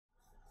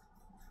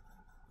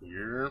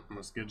Yeah,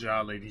 what's good,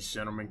 y'all, ladies,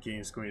 gentlemen,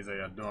 kings, queens? How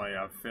y'all doing? How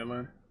y'all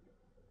feeling?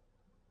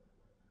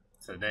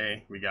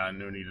 Today we got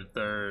Nunnie the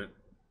third,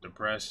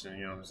 depression.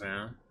 You know what I'm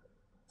saying?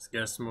 Let's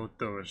get smooth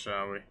through it,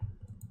 shall we?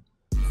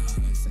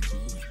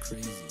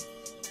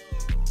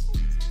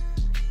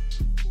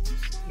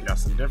 You got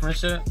some different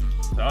shit?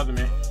 Talk to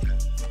me.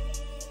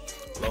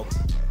 Low.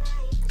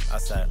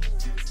 Outside.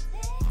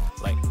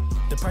 Like,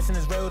 depression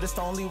is real, that's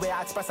the only way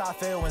I express how I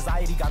feel.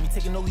 Anxiety got me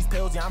taking all these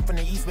pills. Yeah, I'm from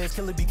the east, where it's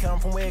killer be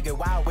killing from where it get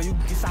wild. Where you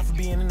get shot for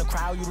being in the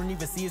crowd, you don't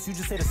even see us, you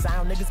just hear the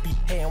sound. Niggas be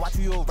hating,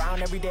 watching you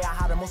around every day. I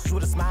hide emotions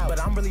with a smile, but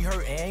I'm really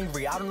hurt and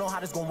angry. I don't know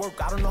how this gonna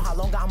work, I don't know how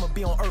long I'ma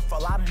be on earth. A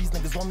lot of these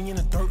niggas want me in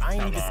the dirt, I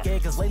ain't even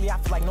scared. Cause lately I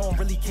feel like no one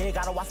really care.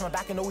 Gotta watch my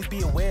back and always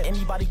be aware.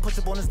 Anybody push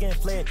up on us getting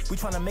flared. We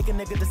tryna make a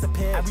nigga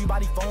disappear.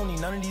 Everybody phony,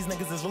 none of these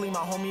niggas is really my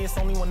homie. It's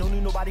only one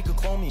Nunnie, nobody could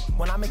clone me.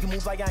 When I make a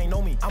move like I ain't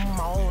know me, I'm on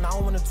my own, I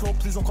don't wanna talk,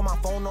 please don't call my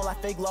phone. All that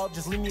fake love,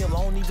 just leave me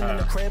alone. Even in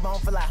the crib, I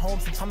don't feel at home.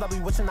 Sometimes I be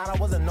wishing that I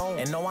wasn't known.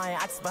 And no, I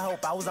ain't asking for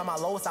help. I was at my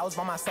lowest, I was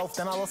by myself.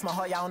 Then I lost my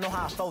heart, y'all don't know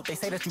how I felt. They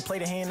say that you play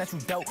the hand that you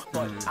dealt,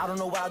 but I don't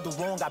know what I do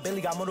wrong. I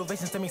barely got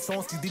motivation to make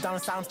songs. Cause deep down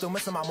inside I'm still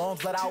missing my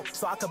mom's let out.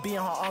 So I could be in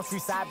her arms free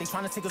side. They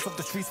trying to take us off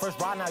the streets. First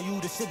ride, now you,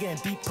 the shit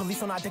getting deep.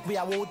 Police on our dick, we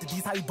at war with the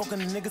D's. How you booking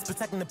the niggas,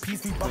 protecting the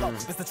peace. We bug out,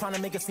 Mr. trying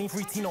to make a scene,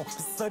 free Tino.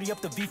 Mr. 30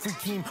 up the V, free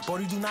Keem.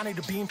 Brody do not need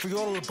a beam, free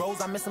all of the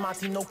bros. I'm missing my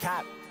team, no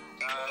cap.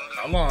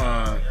 Come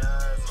on.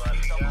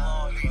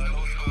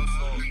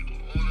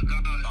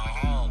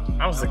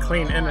 That was a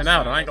clean in and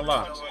out, I ain't gonna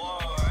lie.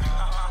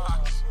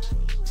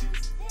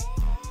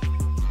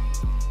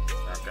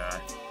 Okay.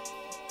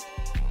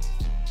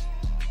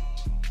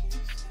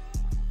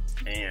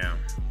 Damn.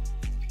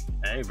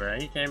 Hey, bro,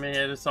 he came in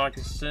here to talk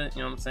his shit,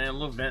 you know what I'm saying? A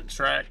little vent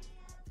track.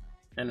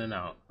 In and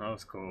out. That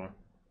was cool.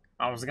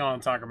 I was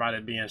gonna talk about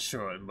it being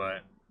short,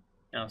 but,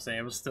 you know what I'm saying?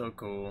 It was still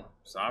cool.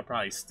 So I'll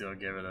probably still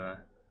give it a,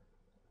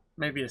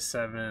 maybe a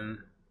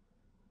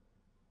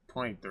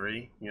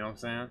 7.3, you know what I'm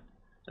saying?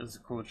 It's a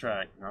cool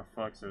track. I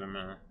fucks with it,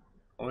 man.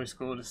 Always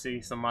cool to see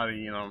somebody,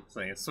 you know what I'm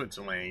saying, switch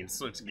lanes,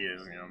 switch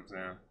gears, you know what I'm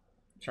saying?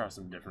 Try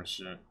some different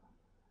shit.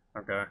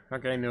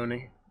 Okay,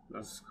 Nunnie.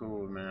 That's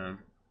cool, man.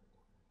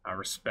 I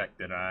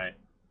respect it, alright?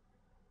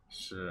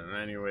 Shit,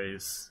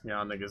 anyways,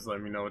 y'all niggas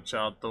let me know what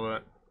y'all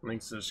thought.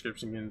 Links in the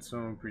description getting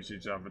soon.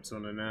 Appreciate y'all for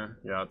tuning in.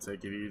 Y'all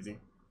take it easy.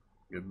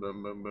 Goodbye.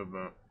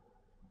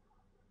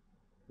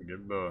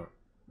 Goodbye.